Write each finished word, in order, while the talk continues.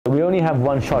We only have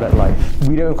one shot at life.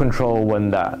 We don't control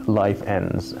when that life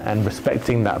ends, and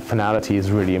respecting that finality is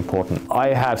really important. I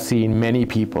have seen many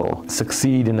people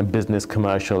succeed in a business,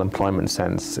 commercial, employment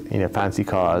sense, fancy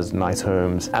cars, nice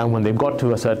homes, and when they've got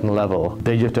to a certain level,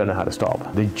 they just don't know how to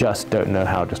stop. They just don't know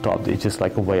how to stop. It's just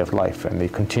like a way of life, and they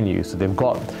continue. So they've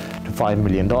got to $5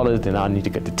 million, they now need to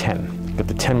get to 10. Get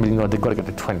to $10 million, they've got to get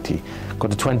to 20.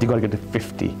 Got to 20, got to get to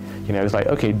 50. It's like,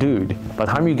 okay, dude, by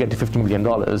the time you get to $50 million,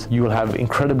 you will have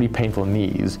incredibly painful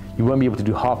knees. You won't be able to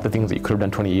do half the things that you could have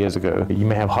done 20 years ago. You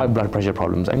may have high blood pressure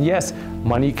problems. And yes,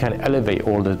 money can elevate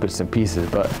all those bits and pieces,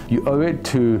 but you owe it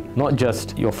to not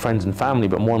just your friends and family,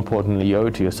 but more importantly, you owe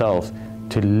it to yourself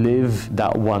to live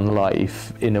that one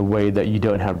life in a way that you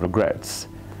don't have regrets.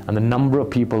 And the number of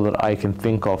people that I can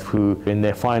think of who, in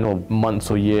their final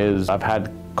months or years, I've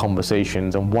had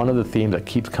conversations, and one of the themes that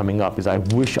keeps coming up is I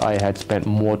wish I had spent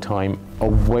more time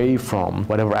away from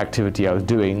whatever activity I was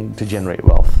doing to generate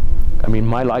wealth. I mean,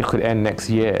 my life could end next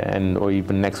year or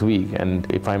even next week, and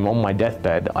if I'm on my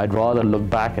deathbed, I'd rather look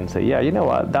back and say, yeah, you know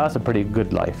what, that was a pretty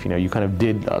good life. You kind of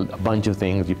did a bunch of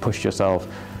things, you pushed yourself,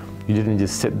 you didn't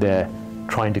just sit there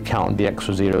trying to count the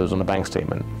extra zeros on the bank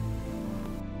statement.